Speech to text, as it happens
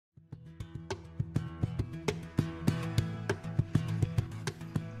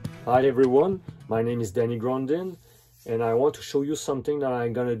Hi everyone, my name is Danny Grondin and I want to show you something that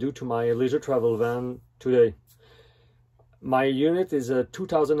I'm gonna do to my leisure travel van today. My unit is a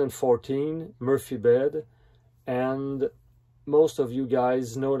 2014 Murphy bed, and most of you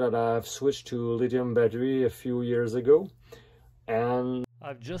guys know that I've switched to lithium battery a few years ago, and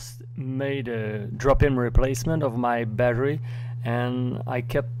I've just made a drop-in replacement of my battery, and I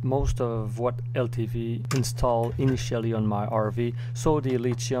kept most of what LTV installed initially on my RV, so the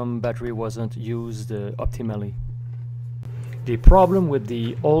lithium battery wasn't used optimally. The problem with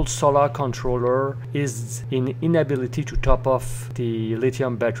the old solar controller is in inability to top off the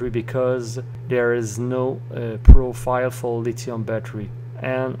lithium battery because there is no profile for lithium battery.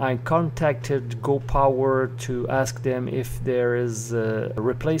 And I contacted GoPower to ask them if there is a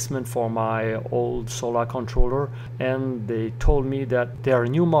replacement for my old solar controller, and they told me that their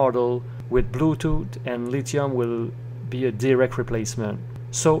new model with Bluetooth and lithium will be a direct replacement.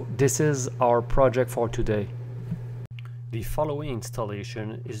 So this is our project for today. The following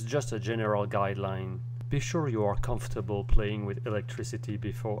installation is just a general guideline. Be sure you are comfortable playing with electricity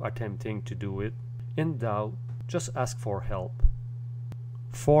before attempting to do it. In doubt, just ask for help.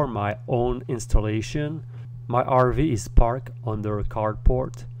 For my own installation, my RV is parked under a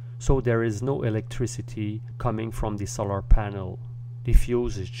carport, so there is no electricity coming from the solar panel. The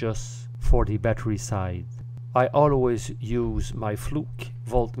fuse is just for the battery side. I always use my Fluke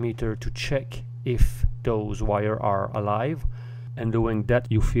voltmeter to check if those wires are alive, and doing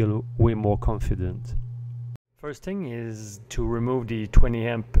that you feel way more confident. First thing is to remove the 20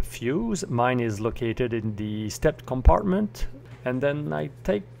 amp fuse. Mine is located in the step compartment, and then I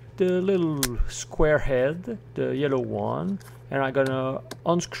take the little square head, the yellow one, and I'm gonna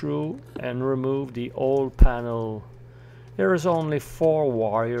unscrew and remove the old panel. There is only 4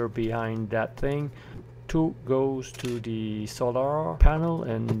 wires behind that thing. 2 goes to the solar panel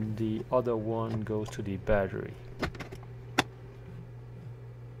and the other one goes to the battery.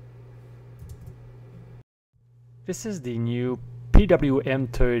 This is the new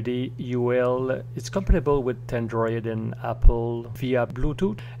PWM-30-UL. It's compatible with Android and Apple via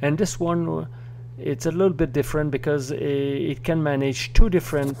Bluetooth, and this one it's a little bit different because it can manage 2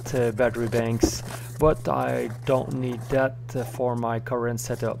 different battery banks, but I don't need that for my current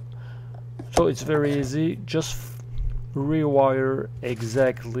setup. So it's very easy, just rewire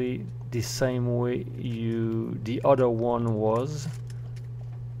exactly the same way the other one was.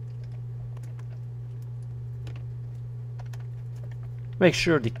 Make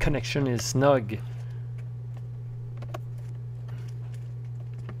sure the connection is snug.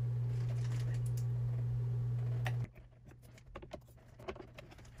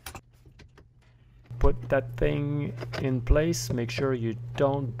 Put that thing in place, make sure you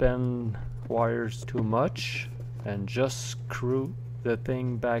don't bend wires too much, and just screw the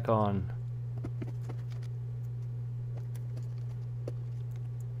thing back on.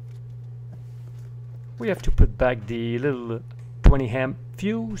 We have to put back the little 20 amp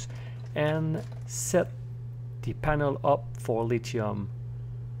fuse and set the panel up for lithium.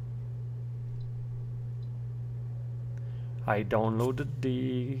 I downloaded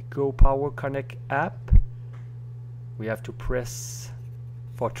the GoPower Connect app. We have to press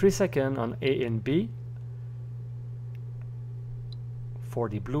for 3 seconds on A and B for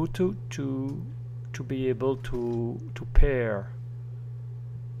the Bluetooth to be able to pair.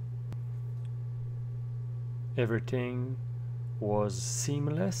 Everything was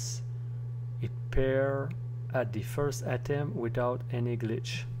seamless. It paired at the first attempt without any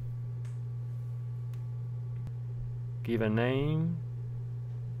glitch. Give a name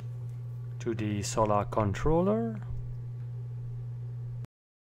to the solar controller.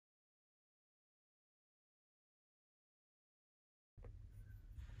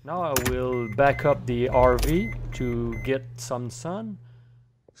 Now I will back up the RV to get some sun.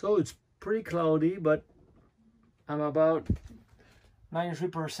 So it's pretty cloudy, but I'm about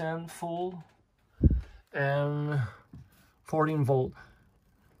 93% full and 14 volt.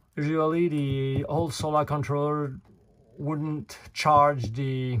 Usually the old solar controller wouldn't charge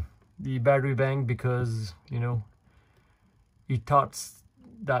the battery bank because, you know, it thought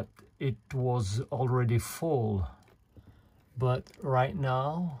that it was already full. But right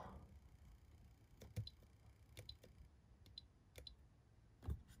now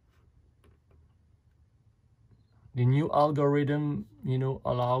the new algorithm, you know,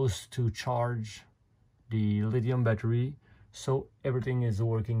 allows to charge the lithium battery, so everything is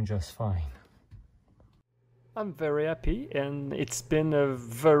working just fine. I'm very happy, and it's been a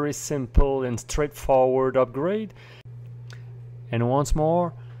very simple and straightforward upgrade. And once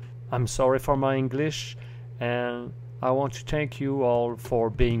more, I'm sorry for my English, and I want to thank you all for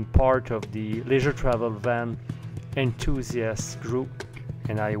being part of the Leisure Travel Van enthusiast group,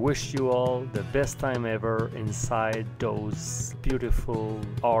 and I wish you all the best time ever inside those beautiful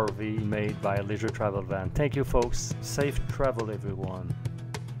RV made by Leisure Travel Van. Thank you folks. Safe travel everyone.